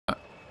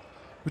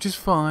which is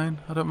fine.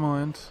 I don't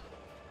mind.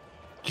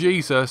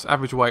 Jesus,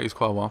 average wait is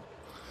quite a while.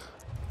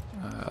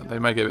 They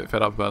may get a bit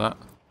fed up about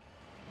that.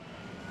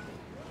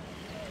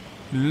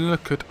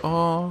 Look at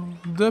all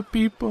the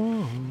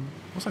people.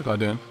 What's that guy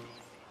doing?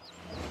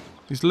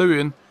 He's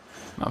looting.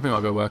 No, I think it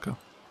might be a worker.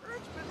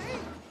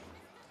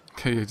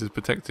 Okay, he's just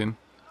protecting.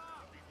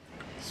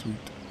 Sweet.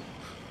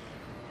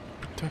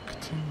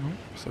 Protecting. Oh,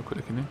 so quick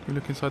looking in. Can you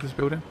look inside this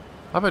building?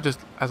 I bet it just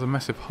has a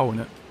massive hole in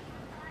it.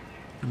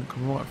 And it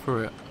can right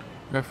through it.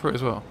 Go through it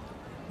as well.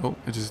 Oh,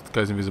 it just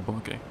goes invisible.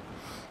 Okay.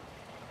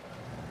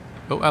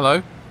 Oh,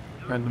 hello.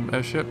 Random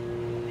airship.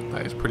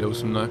 That is pretty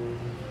awesome though.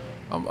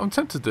 I'm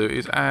tempted to do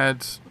is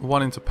add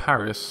one into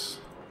Paris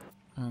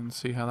and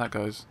see how that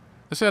goes.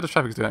 Let's see how the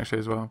traffic's doing actually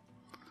as well.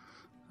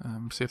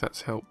 See if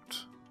that's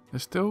helped.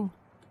 There's still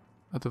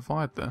a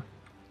divide there.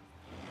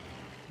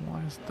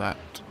 Why is that?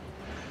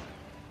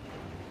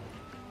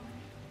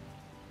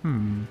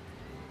 Why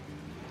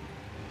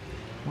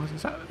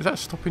is that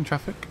stopping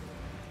traffic?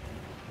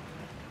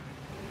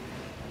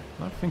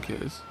 I don't think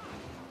it is.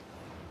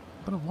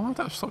 I don't know, why would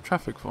that stop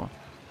traffic for?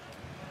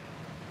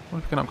 What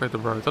if we can upgrade the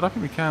roads? I don't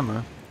think we can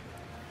though.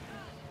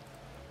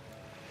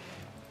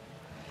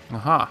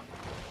 Aha!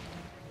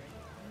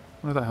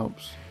 Well, that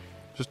helps.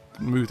 Just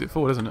moved it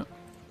forward, isn't it?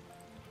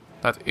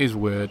 That is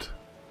weird.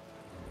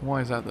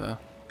 Why is that there?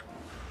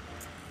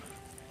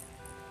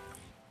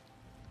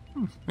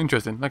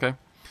 Interesting, okay.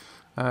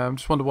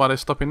 Just wonder why they're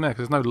stopping there,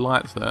 because there's no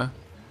lights there.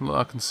 Not that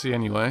I can see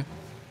anyway.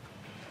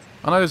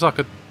 I know there's like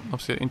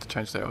obviously an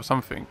interchange there or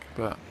something,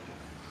 but...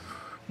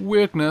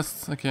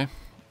 weirdness, okay.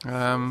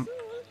 Yeah,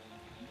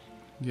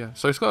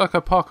 so it's got like a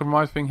park and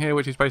ride thing here,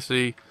 which is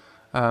basically...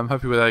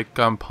 hopefully where they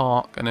go and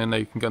park and then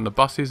they can get on the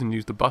buses and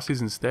use the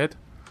buses instead.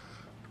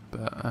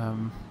 But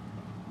I'm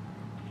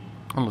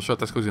not sure if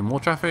that's causing more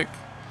traffic.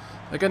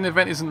 Again, the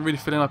event isn't really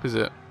filling up, is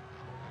it?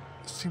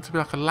 There seems to be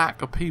like a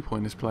lack of people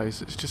in this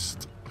place. It's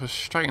just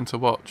frustrating to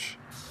watch.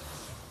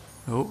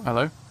 Oh,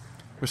 hello.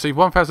 Receive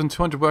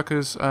 1,200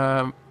 workers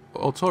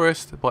or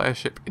tourists by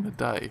airship in a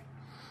day.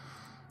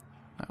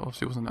 That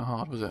obviously wasn't that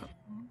hard, was it?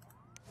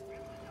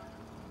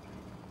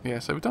 Yeah,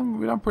 so we've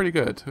done pretty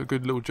good. A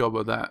good little job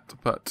of that,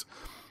 but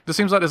there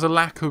seems like there's a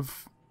lack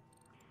of.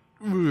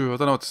 I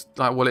don't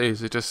know what it is.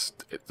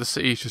 The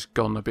city's just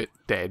gone a bit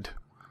dead,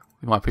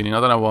 in my opinion. I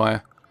don't know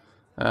why.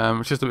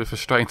 It's just a bit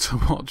frustrating to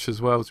watch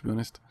as well, to be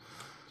honest.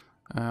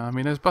 I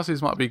mean, those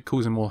buses might be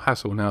causing more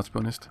hassle now, to be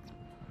honest.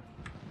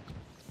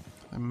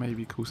 They may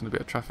be causing a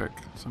bit of traffic,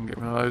 so I'm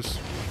getting rid of those.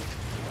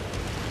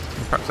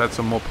 And perhaps add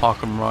some more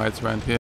park and rides around here.